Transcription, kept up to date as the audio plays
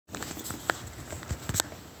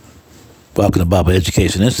Welcome to Bible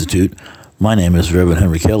Education Institute. My name is Reverend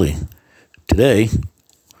Henry Kelly. Today,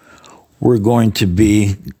 we're going to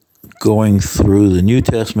be going through the New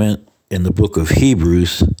Testament in the book of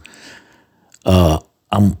Hebrews. And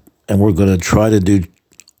we're going to try to do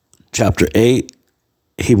chapter 8,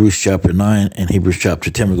 Hebrews chapter 9, and Hebrews chapter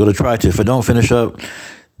 10. We're going to try to. If I don't finish up,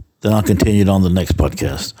 then I'll continue it on the next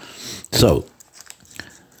podcast. So,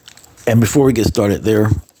 and before we get started there,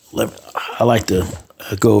 I like to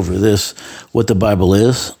go over this, what the Bible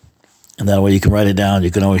is, and that way you can write it down.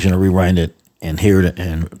 You can always rewrite it and hear it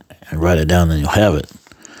and write it down, and you'll have it.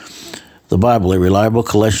 The Bible, a reliable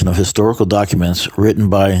collection of historical documents written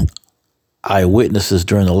by eyewitnesses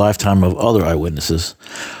during the lifetime of other eyewitnesses.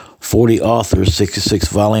 40 authors, 66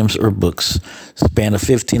 volumes or books, span of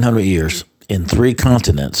 1,500 years in 3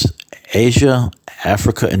 continents, Asia,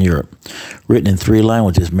 Africa, and Europe. Written in 3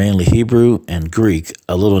 languages, mainly Hebrew and Greek,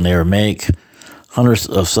 a little in Aramaic, hundreds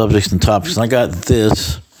of subjects and topics. And I got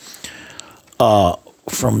this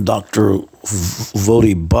from Dr.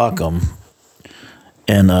 Voddie Baucham,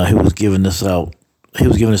 and he was giving this out. He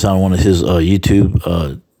was giving this out on one of his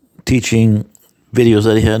YouTube teaching videos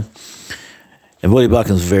that he had. And Voddie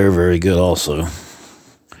Baucham is very, very good also.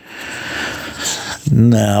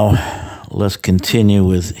 Now, let's continue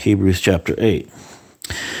with Hebrews chapter 8.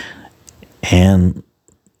 And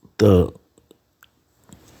the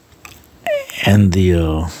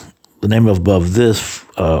name above this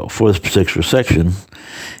for this particular section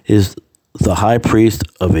is the high priest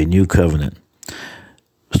of a new covenant.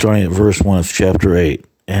 Starting at verse 1 of chapter 8,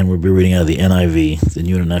 and we'll be reading out of the NIV, the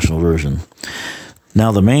New International Version.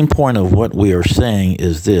 Now, the main point of what we are saying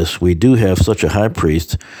is this: we do have such a high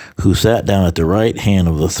priest who sat down at the right hand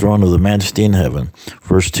of the throne of the majesty in heaven.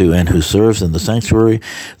 Verse 2, and who serves in the sanctuary,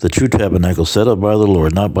 the true tabernacle set up by the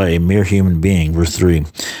Lord, not by a mere human being. Verse 3,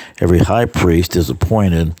 every high priest is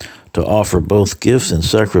appointed to offer both gifts and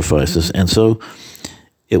sacrifices, and so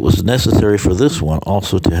it was necessary for this one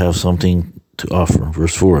also to have something to offer.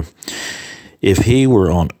 Verse 4, if he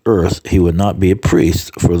were on earth, he would not be a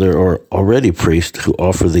priest, for there are already priests who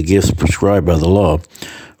offer the gifts prescribed by the law.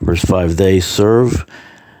 Verse 5, they serve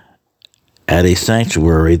at a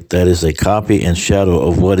sanctuary that is a copy and shadow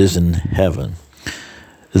of what is in heaven.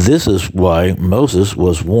 This is why Moses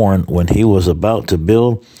was warned when he was about to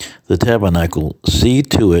build the tabernacle, see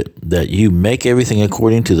to it that you make everything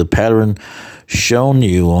according to the pattern shown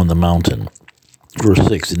you on the mountain. Verse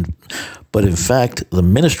 6, but in fact, the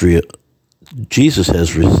ministry Jesus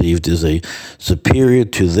has received is superior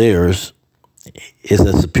to theirs, as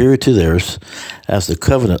the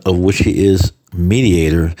covenant of which he is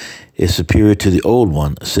mediator is superior to the old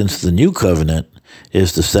one, since the new covenant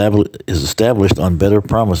is established on better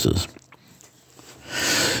promises.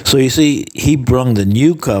 So you see, he brung the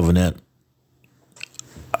new covenant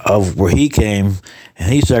of where he came,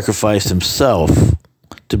 and he sacrificed himself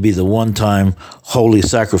to be the one-time holy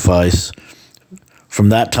sacrifice from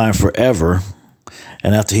that time forever.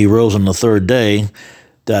 And after he rose on the third day,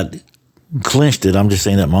 that clinched it. I'm just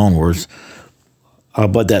saying that in my own words.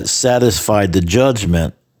 But that satisfied the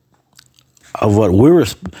judgment of what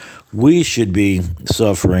we should be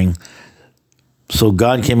suffering. So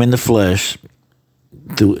God came in the flesh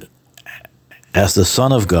as the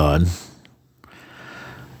Son of God.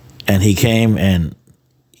 And he came and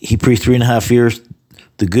he preached 3.5 years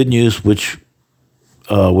the good news, which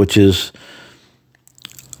is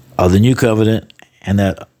the new covenant, and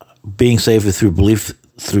that being saved through belief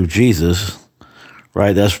through Jesus,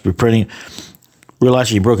 right? That's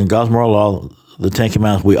realizing you've broken God's moral law, the 10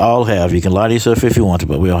 Commandments. We all have. You can lie to yourself if you want to,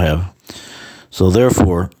 but we all have. So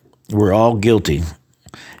therefore, we're all guilty.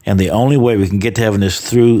 And the only way we can get to heaven is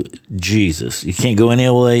through Jesus. You can't go any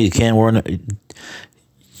other way. You can't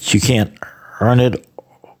earn it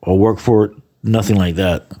or work for it. Nothing like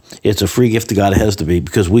that. It's a free gift to God. It has to be,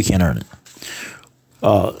 because we can't earn it.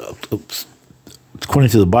 According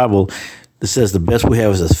to the Bible, it says the best we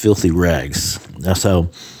have is as filthy rags. That's how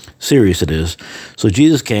serious it is. So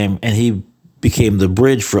Jesus came and he became the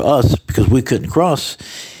bridge for us, because we couldn't cross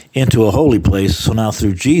into a holy place. So now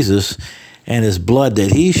through Jesus and his blood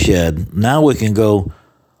that he shed, now we can go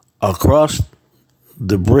across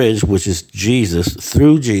the bridge, which is Jesus.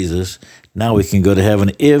 Through Jesus, now we can go to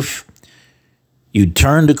heaven. If you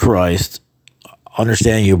turn to Christ,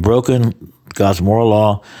 understand you've broken God's moral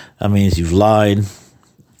law. That means you've lied.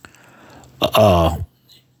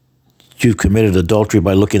 You've committed adultery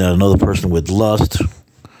by looking at another person with lust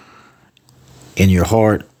in your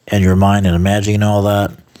heart and your mind and imagining all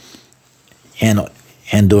that,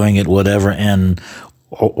 and doing it whatever,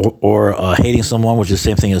 or hating someone, which is the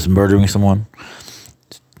same thing as murdering someone.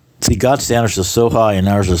 See, God's standards are so high and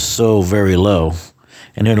ours are so very low.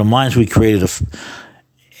 And in our minds, we created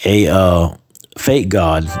a fake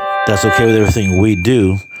God that's okay with everything we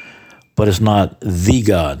do, but it's not the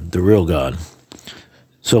God, the real God.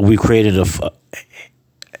 So we created a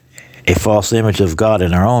false image of God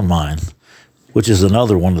in our own mind, which is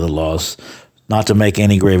another one of the laws, not to make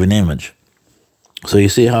any graven image. So you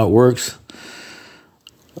see how it works?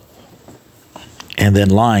 And then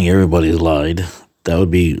lying, everybody's lied. That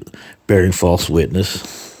would be bearing false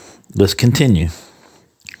witness. Let's continue.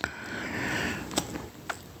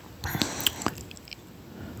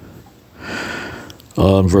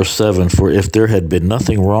 Verse 7, for if there had been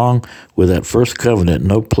nothing wrong with that first covenant,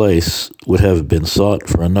 no place would have been sought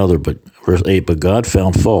for another. But verse 8, but God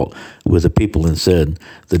found fault with the people and said,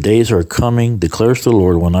 the days are coming, declares the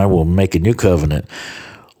Lord, when I will make a new covenant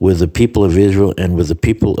with the people of Israel and with the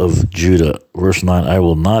people of Judah. Verse 9, I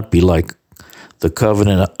will not be like the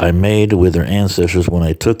covenant I made with their ancestors when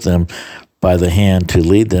I took them by the hand to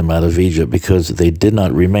lead them out of Egypt, because they did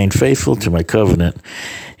not remain faithful to my covenant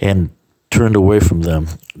and turned away from them,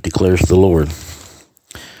 declares the Lord.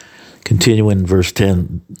 Continuing verse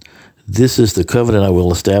 10, this is the covenant I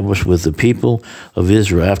will establish with the people of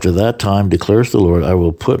Israel. After that time, declares the Lord, I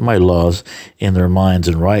will put my laws in their minds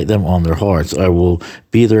and write them on their hearts. I will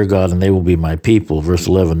be their God and they will be my people. Verse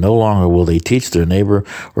 11, no longer will they teach their neighbor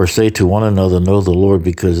or say to one another, know the Lord,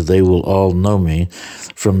 because they will all know me,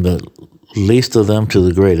 from the least of them to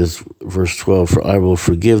the greatest. Verse 12, for I will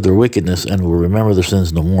forgive their wickedness and will remember their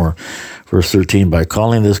sins no more. Verse 13, by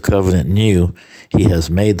calling this covenant new, he has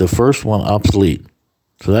made the first one obsolete.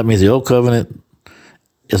 So that means the old covenant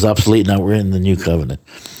is obsolete. Now we're in the new covenant.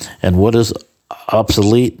 And what is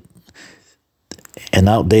obsolete and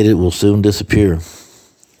outdated will soon disappear.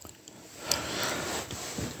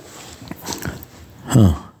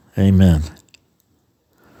 Amen.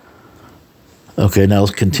 Okay, now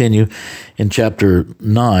let's continue in chapter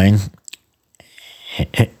 9.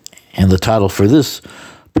 And the title for this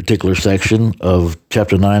particular section of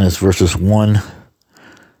chapter 9 is verses 1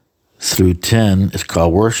 through 10. It's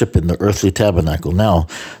called Worship in the Earthly Tabernacle. Now,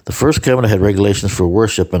 the first covenant had regulations for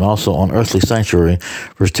worship and also on earthly sanctuary.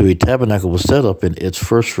 Verse 2, a tabernacle was set up in its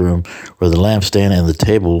first room where the lampstand and the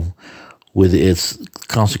table with its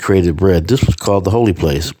consecrated bread. This was called the holy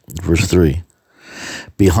place. Verse 3.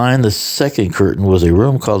 Behind the second curtain was a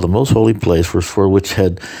room called the Most Holy Place, verse 4, which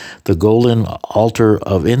had the golden altar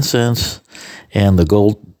of incense and the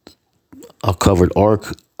gold covered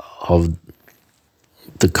ark of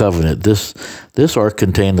the covenant. This ark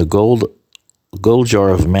contained the gold jar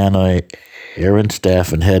of manna, Aaron's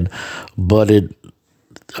staff, and had budded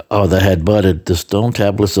the stone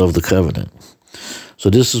tablets of the covenant.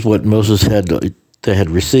 So this is what Moses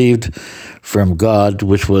had received from God,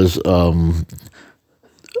 which was the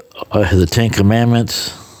Ten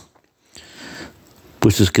Commandments,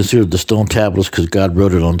 which is considered the stone tablets because God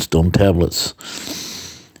wrote it on stone tablets.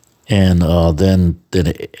 And then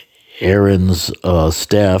Aaron's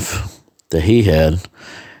staff that he had,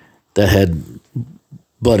 that had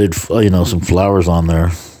budded, some flowers on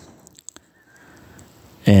there.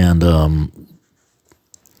 And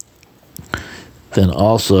then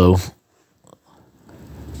also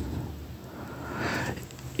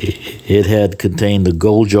it had contained the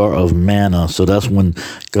gold jar of manna. So that's when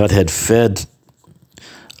God had fed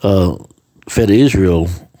Israel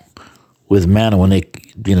with manna when they,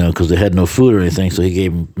 because they had no food or anything. So he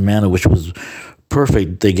gave them manna, which was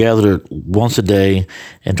perfect. They gathered it once a day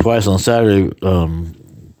and twice on Saturday,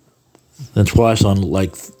 then twice on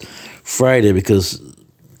Friday, because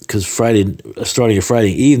Friday, starting at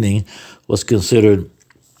Friday evening, was considered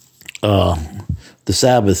the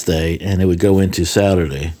Sabbath day, and it would go into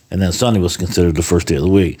Saturday, and then Sunday was considered the first day of the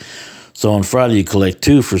week. So on Friday you collect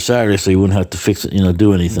 2 for Saturday, so you wouldn't have to fix it,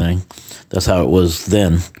 do anything. That's how it was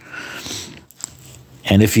then.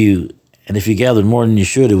 And if you gathered more than you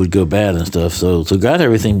should, it would go bad and stuff. So God had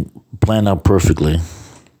everything planned out perfectly.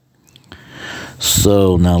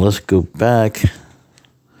 So now let's go back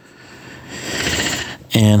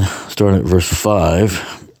and start at verse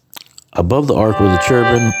 5. Above the ark were the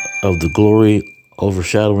cherubim of the glory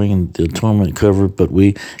overshadowing the atonement cover, but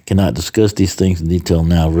we cannot discuss these things in detail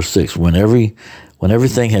now. Verse 6, when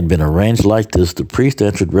everything had been arranged like this, the priest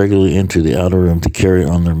entered regularly into the outer room to carry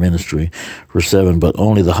on their ministry. Verse 7, but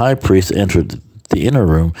only the high priest entered the inner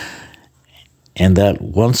room, and that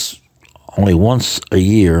only once a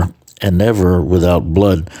year, and never without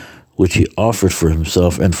blood, which he offered for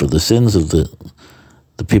himself and for the sins of the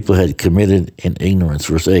people had committed in ignorance.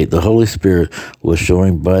 Verse 8, the Holy Spirit was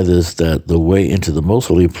showing by this that the way into the most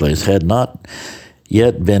holy place had not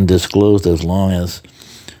yet been disclosed as long as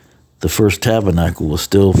the first tabernacle was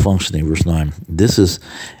still functioning. Verse 9. This is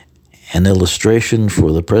an illustration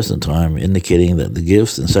for the present time, indicating that the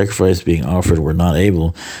gifts and sacrifices being offered were not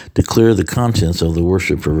able to clear the conscience of the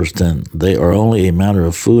worshiper. Verse 10. They are only a matter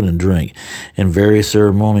of food and drink, and various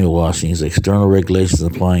ceremonial washings, external regulations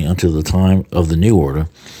applying unto the time of the new order,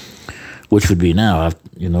 which would be now,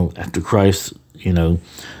 after Christ,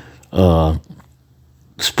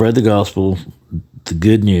 spread the gospel, the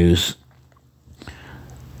good news,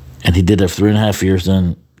 and he did that for 3.5 years.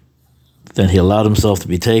 Then he allowed himself to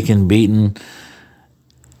be taken, beaten,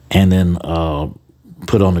 and then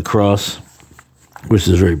put on the cross, which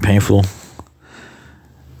is very painful.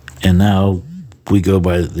 And now we go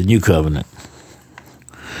by the new covenant,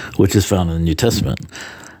 which is found in the New Testament.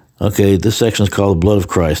 Okay, this section is called the blood of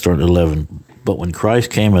Christ, starting at 11. But when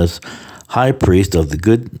Christ came as high priest of the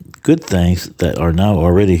good things that are now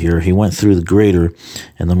already here, he went through the greater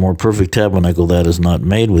and the more perfect tabernacle that is not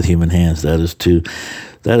made with human hands. That is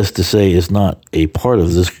to say, is not a part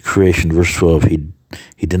of this creation. Verse 12,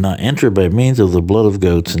 he did not enter by means of the blood of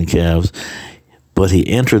goats and calves, but he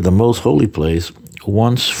entered the most holy place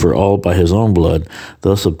once for all by his own blood,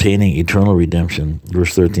 thus obtaining eternal redemption.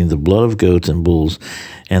 Verse 13, the blood of goats and bulls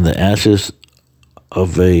and the ashes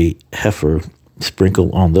of a heifer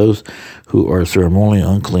sprinkle on those who are ceremonially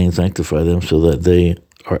unclean, sanctify them so that they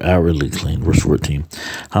are outwardly clean. Verse 14,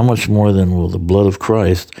 how much more then will the blood of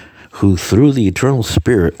Christ, who through the eternal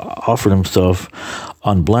Spirit offered himself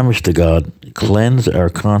unblemished to God, cleanse our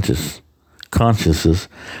consciences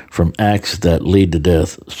from acts that lead to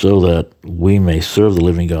death, so that we may serve the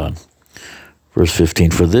living God. Verse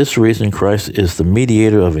 15, for this reason Christ is the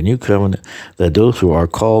mediator of a new covenant, that those who are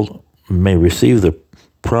called may receive the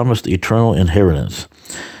promised eternal inheritance,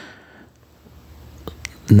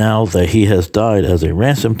 now that he has died as a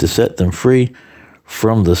ransom to set them free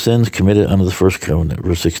from the sins committed under the first covenant.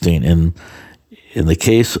 Verse 16, in the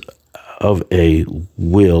case of a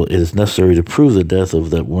will, it is necessary to prove the death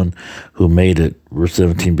of that one who made it. Verse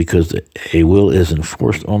 17, because a will is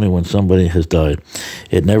enforced only when somebody has died.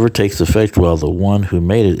 It never takes effect while the one who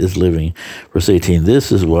made it is living. Verse 18,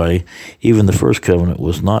 this is why even the first covenant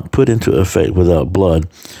was not put into effect without blood.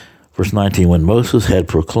 Verse 19, when Moses had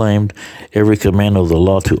proclaimed every command of the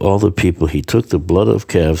law to all the people, he took the blood of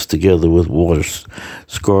calves together with water,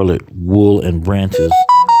 scarlet wool, and branches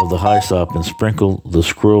of the hyssop, and sprinkled the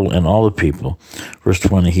scroll and all the people. Verse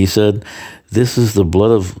 20, he said, this is the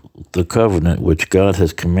blood of the covenant which God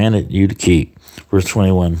has commanded you to keep. Verse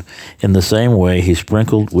 21, in the same way he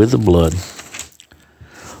sprinkled with the blood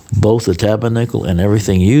both the tabernacle and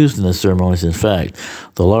everything used in the ceremonies. In fact,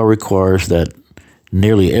 the law requires that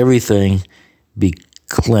nearly everything be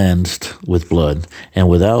cleansed with blood, and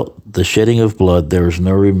without the shedding of blood, there is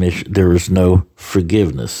no remission, there is no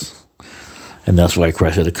forgiveness. And that's why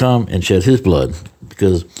Christ had to come and shed his blood,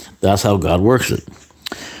 because that's how God works it.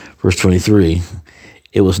 Verse 23,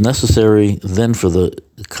 it was necessary then for the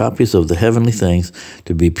copies of the heavenly things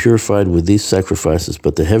to be purified with these sacrifices,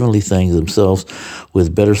 but the heavenly things themselves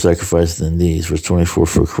with better sacrifices than these. Verse 24,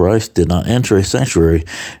 for Christ did not enter a sanctuary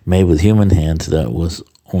made with human hands that was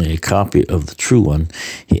only a copy of the true one.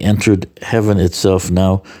 He entered heaven itself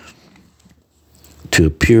now to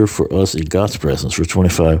appear for us in God's presence. Verse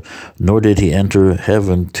 25, nor did he enter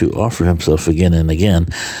heaven to offer himself again and again.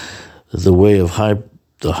 The way of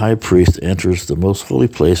the high priest enters the most holy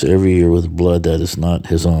place every year with blood that is not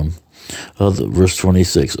his own. Verse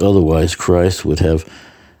 26, otherwise Christ would have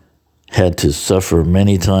had to suffer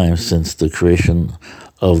many times since the creation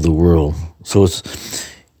of the world. So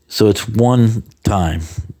it's one time.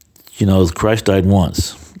 Christ died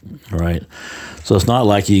once, all right? So it's not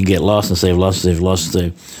like you can get lost and saved, lost and saved, lost and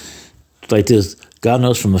saved. It's like this. God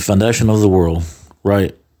knows from the foundation of the world,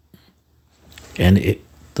 right? And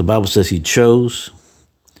the Bible says he chose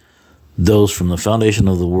those from the foundation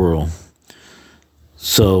of the world.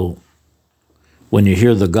 So when you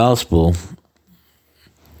hear the gospel,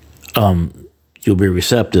 you'll be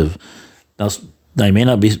receptive. Now you may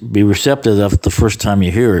not be receptive the first time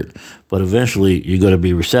you hear it, but eventually you're going to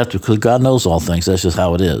be receptive because God knows all things. That's just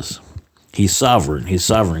how it is. He's sovereign. He's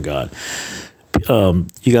sovereign God.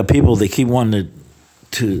 You got people that keep wanting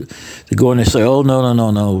to go in and say, oh,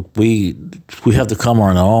 no, we have to come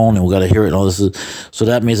on our own and we got to hear it and all this. So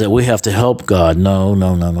that means that we have to help God. No.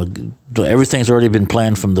 Everything's already been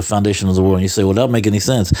planned from the foundation of the world. And you say, well, that don't make any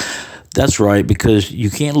sense. That's right, because you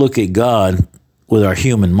can't look at God with our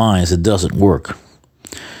human minds. It doesn't work.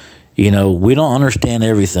 We don't understand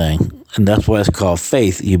everything, and that's why it's called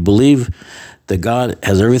faith. You believe that God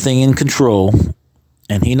has everything in control,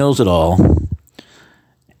 and he knows it all,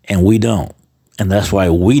 and we don't. And that's why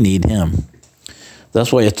we need him.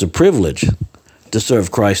 That's why it's a privilege to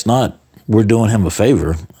serve Christ, not we're doing him a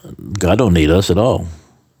favor. God don't need us at all.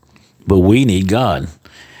 But we need God.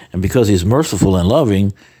 And because he's merciful and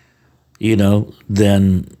loving,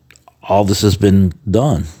 then all this has been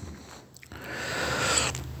done.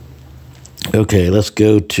 Okay, let's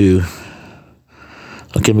go to,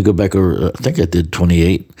 let me go back over, I think I did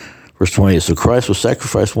 28, verse 28. So Christ was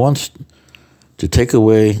sacrificed once to take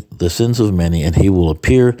away the sins of many, and he will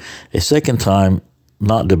appear a second time,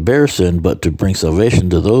 not to bear sin, but to bring salvation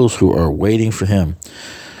to those who are waiting for him.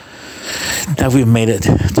 Now we've made it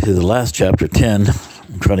to the last chapter, 10.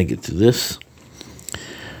 I'm trying to get to this.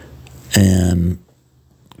 And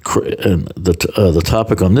the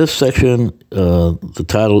topic on this section, the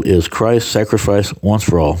title is Christ Sacrifice Once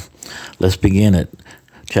for All. Let's begin at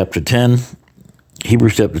chapter 10,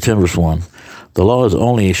 Hebrews chapter 10, verse 1. The law is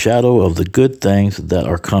only a shadow of the good things that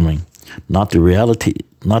are coming, not the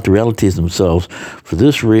realities themselves. For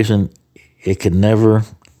this reason, it can never,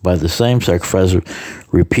 by the same sacrifice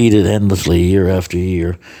repeated endlessly year after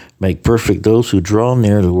year, make perfect those who draw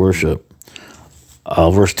near to worship.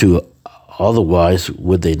 Verse 2, otherwise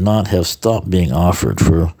would they not have stopped being offered,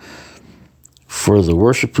 for the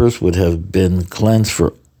worshipers would have been cleansed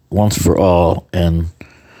once for all, and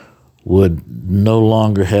would no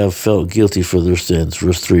longer have felt guilty for their sins.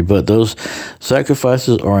 Verse 3, but those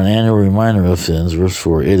sacrifices are an annual reminder of sins. Verse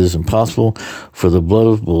 4, it is impossible for the blood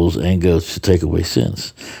of bulls and goats to take away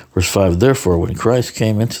sins. Verse 5, therefore, when Christ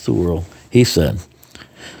came into the world, he said,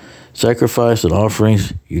 sacrifice and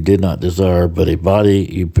offerings you did not desire, but a body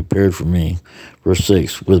you prepared for me. Verse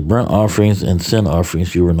 6, with burnt offerings and sin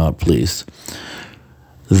offerings you were not pleased.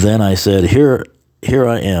 Then I said, Here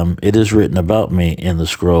I am, it is written about me in the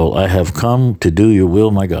scroll, I have come to do your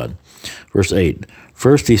will, my God. Verse 8,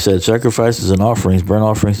 first he said, sacrifices and offerings, burnt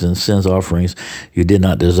offerings and sin offerings you did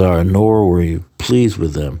not desire, nor were you pleased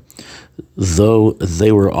with them, though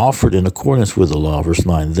they were offered in accordance with the law. Verse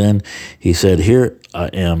 9, then he said, here I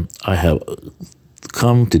am, I have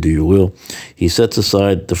come to do your will. He sets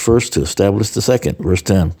aside the first to establish the second. Verse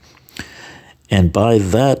 10, and by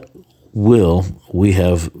that will we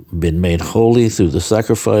have been made holy through the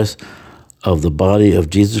sacrifice of the body of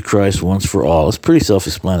Jesus Christ once for all. It's pretty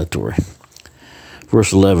self-explanatory.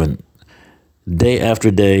 Verse 11, day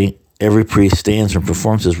after day, every priest stands and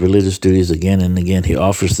performs his religious duties again and again. He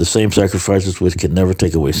offers the same sacrifices which can never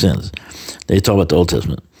take away sins. They talk about the Old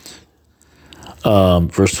Testament.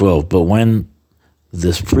 Verse 12, but when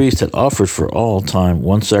this priest had offered for all time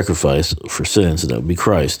one sacrifice for sins, that would be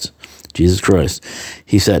Christ, Jesus Christ,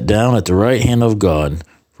 he sat down at the right hand of God.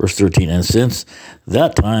 Verse 13, and since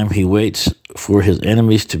that time he waits for his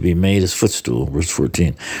enemies to be made his footstool. Verse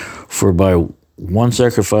 14, for by one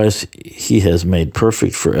sacrifice he has made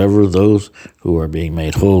perfect forever those who are being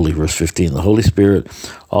made holy. Verse 15, the Holy Spirit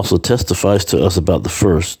also testifies to us about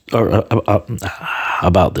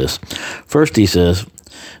about this. First he says,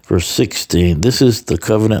 verse 16, this is the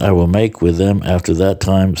covenant I will make with them after that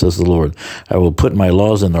time, says the Lord. I will put my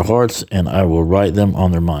laws in their hearts, and I will write them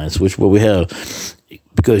on their minds, which what we have,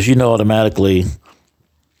 because automatically,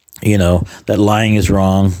 that lying is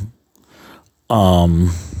wrong,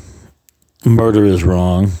 murder is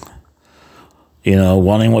wrong,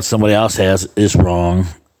 wanting what somebody else has is wrong,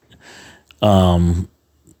 and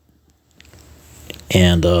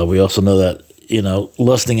we also know that,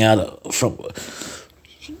 lusting out from...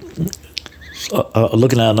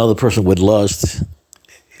 looking at another person with lust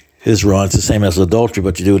is wrong. It's the same as adultery,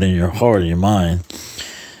 but you do it in your heart and your mind.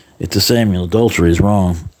 It's the same. Adultery is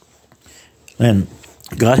wrong. And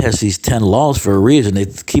God has these 10 laws for a reason.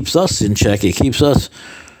 It keeps us in check. It keeps us,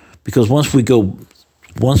 because once we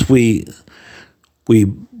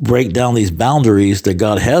break down these boundaries that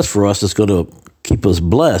God has for us, it's going to keep us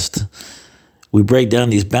blessed. We break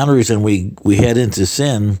down these boundaries and we head into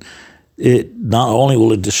sin. It not only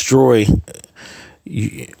will it destroy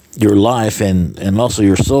your life and also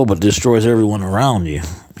your soul, but it destroys everyone around you,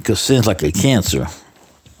 because sin's like a cancer.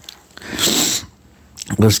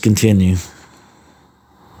 Let's continue.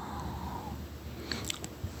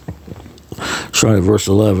 Starting at verse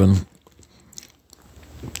 11,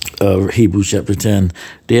 Hebrews chapter 10.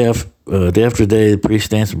 Day after day, the priest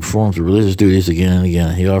stands and performs the religious duties again and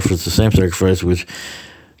again. He offers the same sacrifice which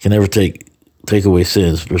can never take away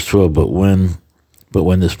sins. Verse 12, but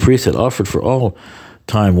when this priest had offered for all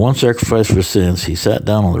time one sacrifice for sins, he sat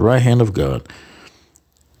down on the right hand of God,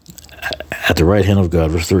 at the right hand of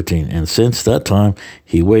God. Verse 13, and since that time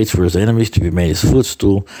he waits for his enemies to be made his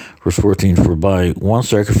footstool. Verse 14, for by one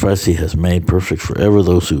sacrifice he has made perfect forever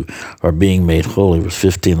those who are being made holy. Verse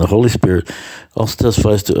 15, the Holy Spirit also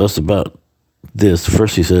testifies to us about this.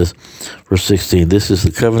 First he says, verse 16, this is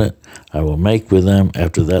the covenant I will make with them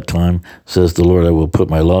after that time, says the Lord. I will put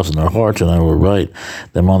my laws in their hearts, and I will write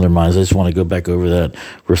them on their minds. I just want to go back over that.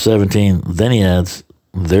 Verse 17, then he adds,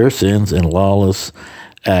 their sins and lawless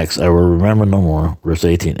acts I will remember no more. Verse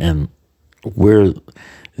 18, and where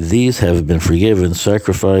these have been forgiven,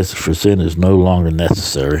 sacrifice for sin is no longer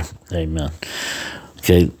necessary. Amen.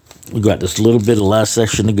 Okay, we got this little bit of last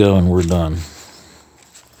section to go, and we're done.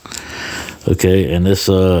 Okay, and this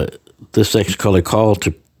section called a call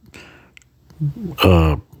to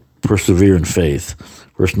persevere in faith.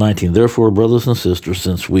 Verse 19, therefore, brothers and sisters,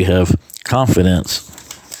 since we have confidence,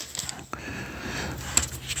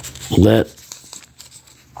 let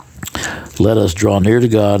us draw near to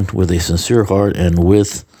God with a sincere heart and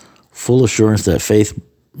with full assurance that faith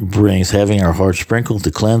brings, having our hearts sprinkled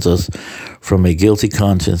to cleanse us from a guilty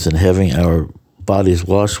conscience and having our bodies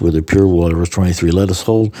washed with the pure water. Verse 23, let us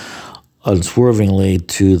hold unswervingly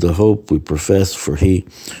to the hope we profess, for he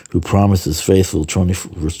who promises faithful.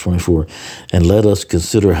 Verse 24, and let us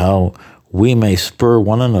consider how we may spur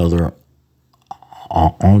one another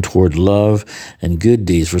on toward love and good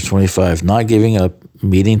deeds. Verse 25, not giving up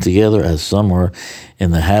meeting together as some are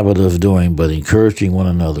in the habit of doing, but encouraging one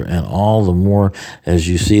another, and all the more as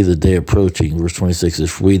you see the day approaching. Verse 26,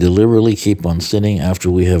 if we deliberately keep on sinning after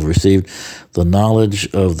we have received the knowledge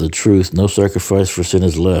of the truth, no sacrifice for sin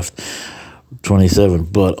is left. 27,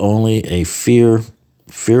 but only a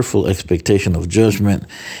fearful expectation of judgment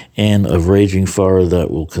and of raging fire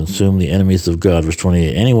that will consume the enemies of God. Verse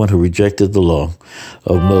 28, anyone who rejected the law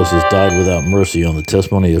of Moses died without mercy on the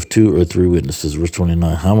testimony of 2 or 3 witnesses. Verse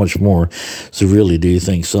 29, how much more severely do you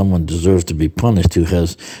think someone deserves to be punished who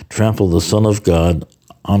has trampled the Son of God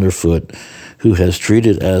underfoot, who has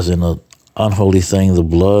treated as an unholy thing the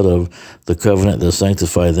blood of the covenant that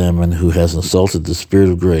sanctified them, and who has insulted the Spirit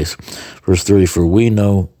of grace? Verse 30, for we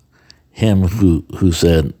know him who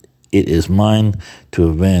said, it is mine to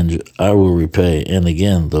avenge, I will repay. And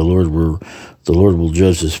again, the Lord will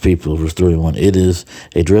judge his people. Verse 31, it is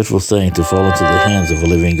a dreadful thing to fall into the hands of a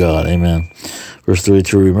living God. Amen. Verse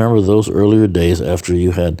 32, remember those earlier days after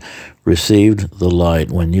you had received the light,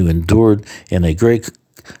 when you endured in a great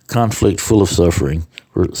conflict full of suffering.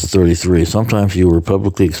 Verse 33, sometimes you were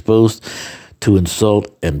publicly exposed to insult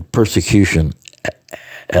and persecution.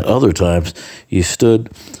 At other times, you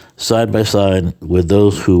stood side by side with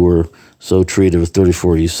those who were so treated. Verse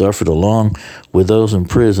 34, you suffered along with those in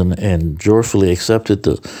prison and joyfully accepted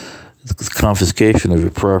the confiscation of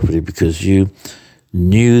your property, because you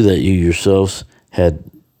knew that you yourselves had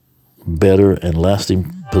better and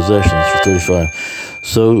lasting possessions. Verse 35,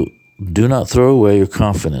 so do not throw away your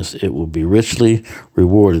confidence. It will be richly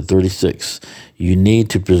rewarded. 36, you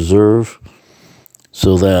need to persevere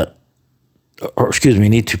so that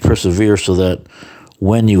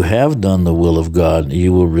when you have done the will of God,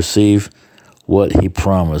 you will receive what he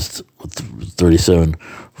promised. 37,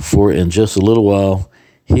 for in just a little while,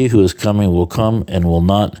 he who is coming will come and will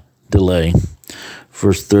not delay.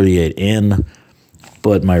 Verse 38,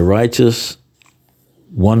 but my righteous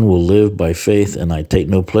one will live by faith, and I take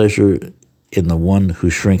no pleasure in the one who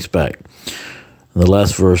shrinks back. And the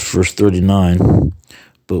last verse, verse 39,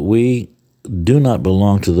 but we do not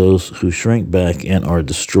belong to those who shrink back and are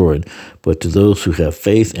destroyed, but to those who have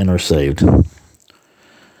faith and are saved.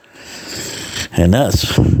 And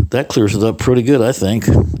that clears it up pretty good, I think,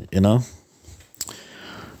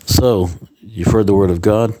 So, you've heard the word of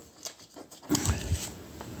God,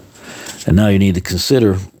 and now you need to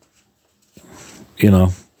consider,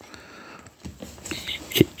 if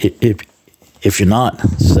you're not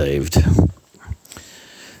saved,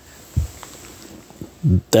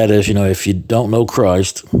 that is, if you don't know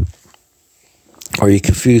Christ, or you're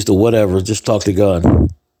confused or whatever, just talk to God.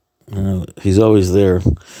 He's always there.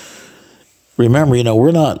 Remember,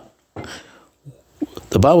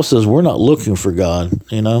 the Bible says we're not looking for God,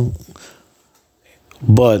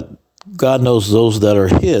 but God knows those that are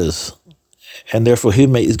his, and therefore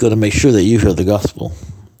he's going to make sure that you hear the gospel,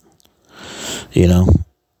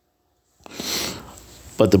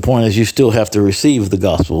 But the point is, you still have to receive the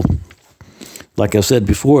gospel. Like I said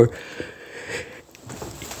before,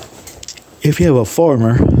 if you have a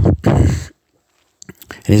farmer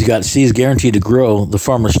and he's got seeds guaranteed to grow, the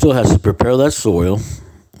farmer still has to prepare that soil,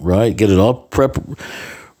 right? Get it all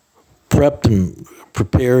prepped and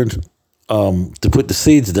prepared to put the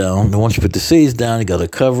seeds down. And once you put the seeds down, you got to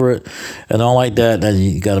cover it and all like that. And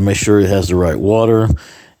you got to make sure it has the right water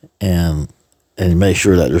and make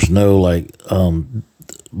sure that there's no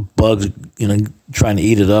bugs, trying to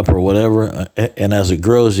eat it up or whatever. And as it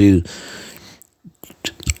grows, you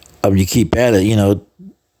keep at it,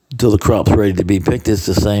 until the crop's ready to be picked. It's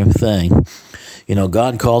the same thing. You know,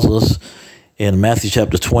 God calls us in Matthew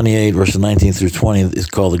chapter 28, verses 19 through 20. It's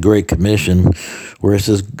called the Great Commission, where he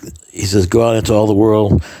says, go out into all the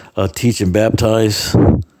world, teach and baptize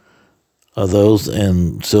those.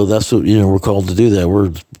 And so that's what, we're called to do that.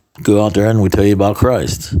 We're go out there and we tell you about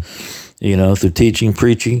Christ, through teaching,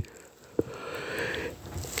 preaching.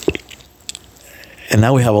 And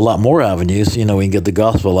now we have a lot more avenues. We can get the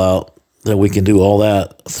gospel out, that we can do all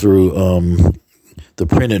that through the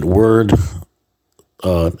printed word,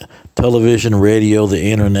 television, radio, the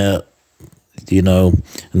internet, and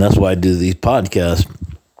that's why I do these podcasts.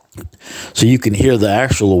 So you can hear the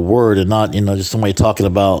actual word and not, just somebody talking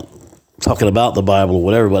about the Bible or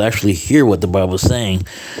whatever, but actually hear what the Bible is saying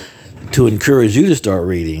to encourage you to start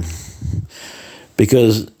reading.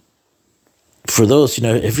 Because for those,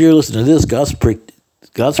 if you're listening to this, God's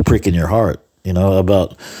pricking your heart,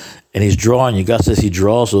 and he's drawing you. God says he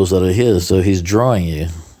draws those that are his, so he's drawing you,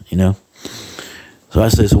 So I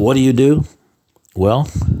say, so what do you do? Well,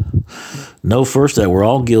 know first that we're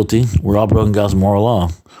all guilty. We're all broken God's moral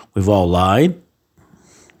law. We've all lied.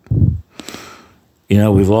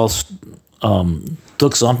 We've all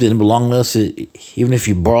took something that belonged to us, even if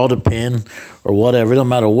you borrowed a pen or whatever. It don't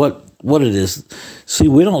matter what it is. See,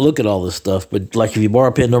 we don't look at all this stuff, but like if you borrow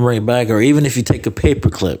a pen, don't bring it back, or even if you take a paper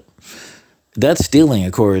clip, that's stealing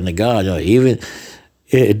according to God. Even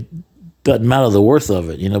it doesn't matter the worth of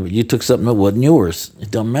it, but you took something that wasn't yours.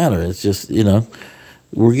 It doesn't matter. It's just,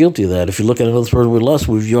 we're guilty of that. If you look at another person with lust,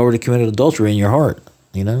 you already committed adultery in your heart,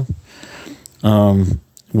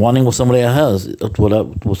 wanting what somebody else has,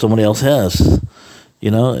 what somebody else has,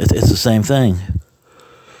 it's the same thing.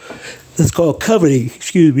 It's called coveting,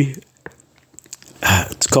 excuse me.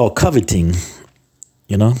 It's called coveting,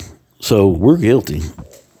 so we're guilty.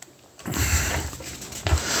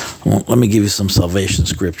 Well, let me give you some salvation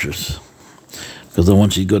scriptures, because I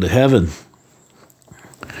want you to go to heaven.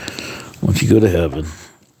 I want you to go to heaven.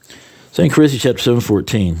 2 Corinthians chapter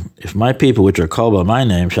 7:14. If my people which are called by my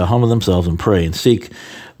name shall humble themselves and pray and seek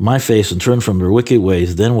my face and turn from their wicked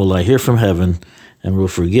ways, then will I hear from heaven and will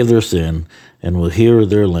forgive their sin and will heal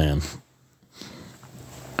their land.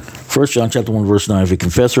 1 John chapter 1 verse 9. If we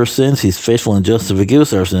confess our sins, he's faithful and just to forgive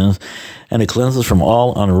us our sins and to cleanse us from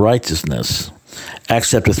all unrighteousness.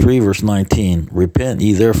 Acts chapter 3 verse 19. Repent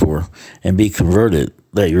ye therefore and be converted,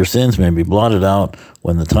 that your sins may be blotted out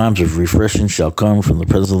when the times of refreshing shall come from the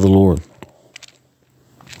presence of the Lord.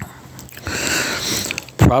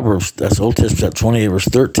 Proverbs, that's Old Testament chapter 28 verse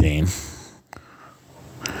 13.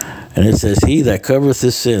 And it says, he that covereth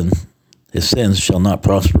his sins shall not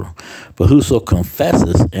prosper. But whoso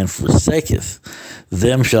confesseth and forsaketh,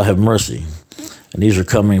 them shall have mercy. And these are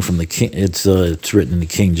coming from the King. It's written in the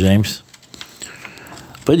King James.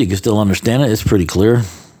 But you can still understand it. It's pretty clear.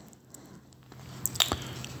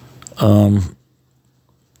 Let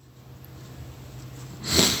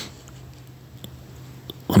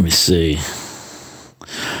me see.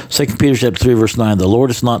 2 Peter chapter 3 verse 9, the Lord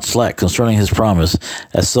is not slack concerning his promise,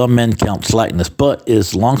 as some men count slackness, but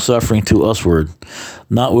is longsuffering to usward,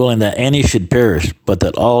 not willing that any should perish, but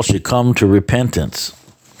that all should come to repentance.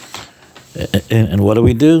 And what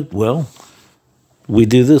do? Well, we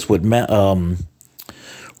do this with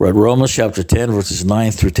Romans chapter 10 verses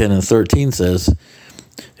 9 through 10 and 13 says,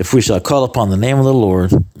 if we shall call upon the name of the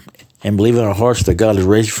Lord and believe in our hearts that God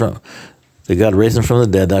raised him from the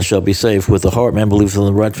dead, thou shalt be saved. With the heart man believes in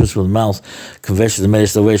the righteousness, with the mouth confession is made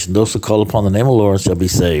salvation. Those who call upon the name of the Lord shall be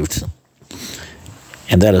saved.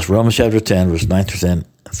 And that is Romans chapter 10, verse 9 through 10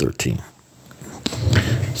 and 13.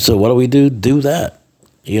 So what do? Do that.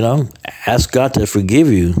 Ask God to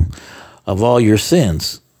forgive you of all your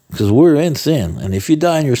sins, because we're in sin. And if you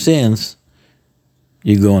die in your sins,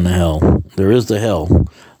 you're going to hell. There is the hell.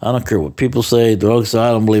 I don't care what people say, drugs, I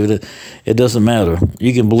don't believe it. It doesn't matter.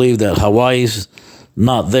 You can believe that Hawaii's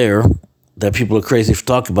not there, that people are crazy for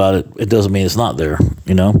talking about it. It doesn't mean it's not there,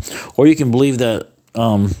 Or you can believe that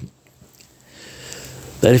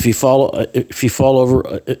that if you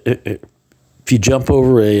jump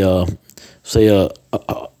over a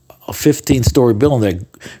 15-story building, that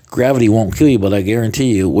gravity won't kill you, but I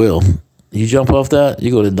guarantee you it will. You jump off that,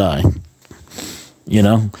 you're going to die.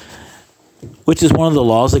 Which is one of the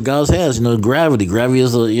laws that God has. Gravity. Gravity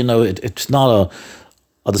is it's not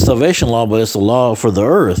the salvation law, but it's a law for the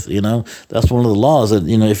earth. That's one of the laws that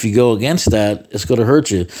if you go against that, it's going to hurt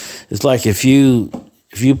you. It's like if you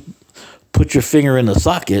put your finger in the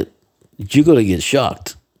socket, you're going to get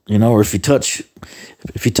shocked. Or if you touch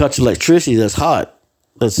electricity that's hot,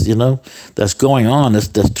 that's going on,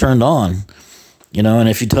 that's turned on. And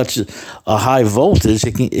if you touch a high voltage,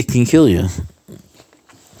 it can kill you.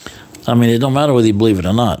 I mean, it don't matter whether you believe it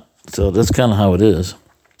or not. So that's kind of how it is.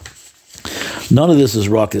 None of this is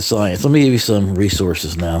rocket science. Let me give you some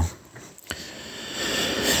resources now.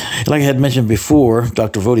 Like I had mentioned before,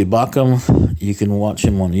 Dr. Voddie Baucham, you can watch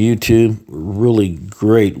him on YouTube. Really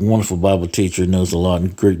great, wonderful Bible teacher, knows a lot,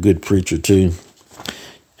 and great, good preacher too.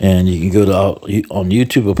 And you can go to on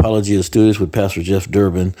YouTube, Apologia Studios with Pastor Jeff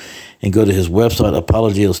Durbin, and go to his website,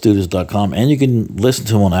 apologiastudios.com, and you can listen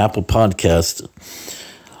to him on Apple Podcasts.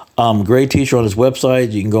 Great teacher on his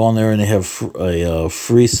website. You can go on there and they have a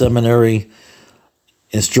free seminary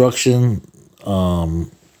instruction.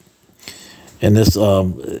 And this,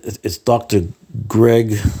 it's Dr.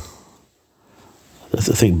 Greg, I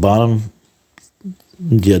think Bonham.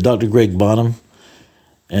 Yeah, Dr. Greg Bonham.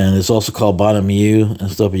 And it's also called Bonham U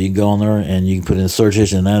and stuff. You can go on there and you can put in a search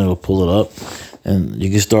engine and that it'll pull it up. And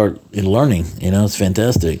you can start learning. It's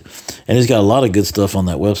fantastic. And he's got a lot of good stuff on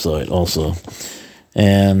that website also.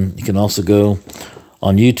 And you can also go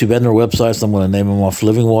on YouTube and their websites. I'm going to name them off.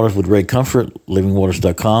 Living Waters with Ray Comfort,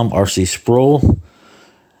 livingwaters.com, R.C. Sproul.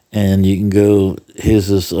 And you can go, his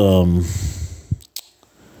is the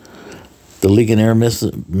Legal Air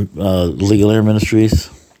Ministries.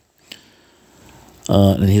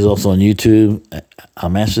 And he's also on YouTube.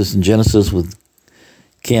 Answers in Genesis with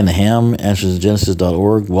Ken Ham,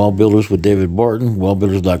 answersingenesis.org. Wall Builders with David Barton,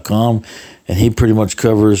 wallbuilders.com. And he pretty much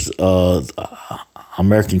covers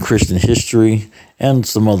American Christian history and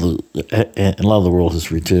some other, and a lot of the world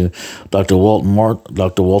history too. Dr.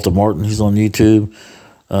 Walter Martin, he's on YouTube.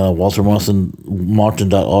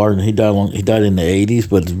 WalterMartin.org, and he died in the 80s,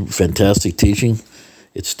 but fantastic teaching.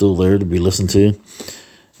 It's still there to be listened to.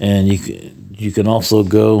 And you can also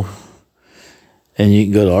go and you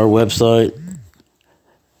can go to our website,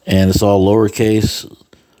 and it's all lowercase,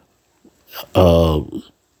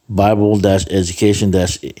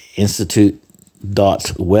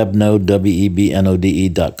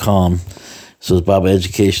 Bible-Education-Institute.webnode.com. So it's Bible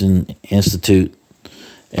Education Institute.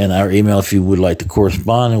 And our email, if you would like to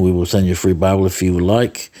correspond, and we will send you a free Bible if you would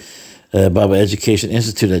like.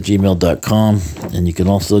 BibleEducationInstitute@gmail.com. And you can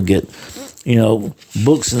also get,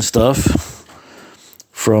 books and stuff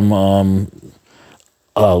from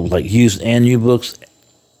like used and new books,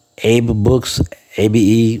 ABE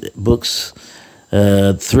books,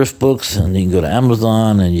 thrift books, and you can go to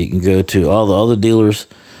Amazon, and you can go to all the other dealers.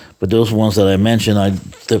 But those ones that I mentioned,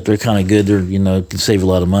 they're kind of good. They're, can save a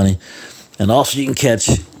lot of money. And also, you can catch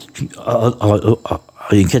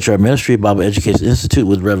our ministry, Bible Education Institute,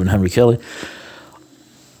 with Reverend Henry Kelly.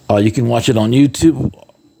 You can watch it on YouTube.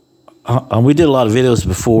 We did a lot of videos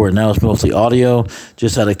before, and now it's mostly audio,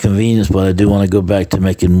 just out of convenience. But I do want to go back to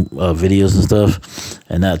making videos and stuff,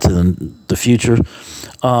 and that's in the future.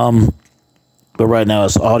 But right now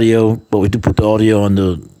it's audio. But we do put the audio on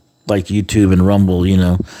like YouTube and Rumble,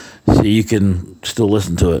 so you can still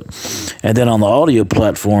listen to it. And then on the audio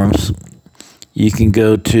platforms, you can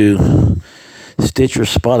go to Stitcher,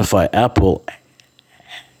 Spotify, Apple,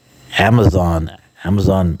 Amazon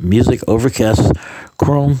Music, Overcast,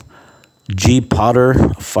 Chrome, G Potter,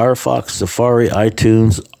 Firefox, Safari,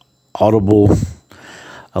 iTunes, Audible,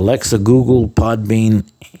 Alexa, Google, Podbean,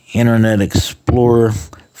 Internet Explorer,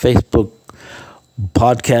 Facebook,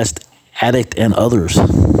 Podcast Addict, and others,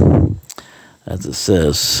 as it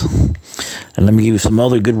says. And let me give you some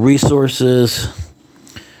other good resources.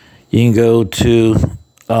 You can go to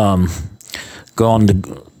go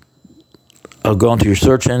onto your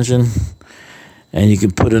search engine, and you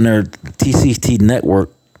can put in there TCT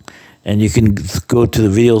Network, and you can go to the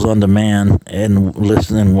videos on demand and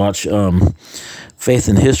listen and watch Faith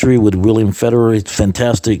and History with William Federer. It's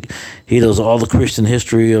fantastic. He does all the Christian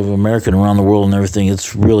history of America and around the world and everything.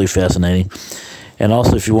 It's really fascinating. And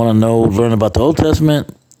also, if you want to learn about the Old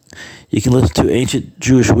Testament, you can listen to Ancient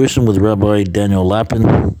Jewish Wisdom with Rabbi Daniel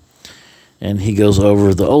Lapin. And he goes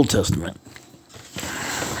over the Old Testament.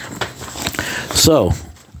 So,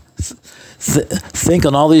 think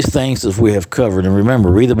on all these things that we have covered. And remember,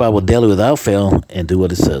 read the Bible daily without fail and do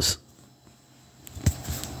what it says.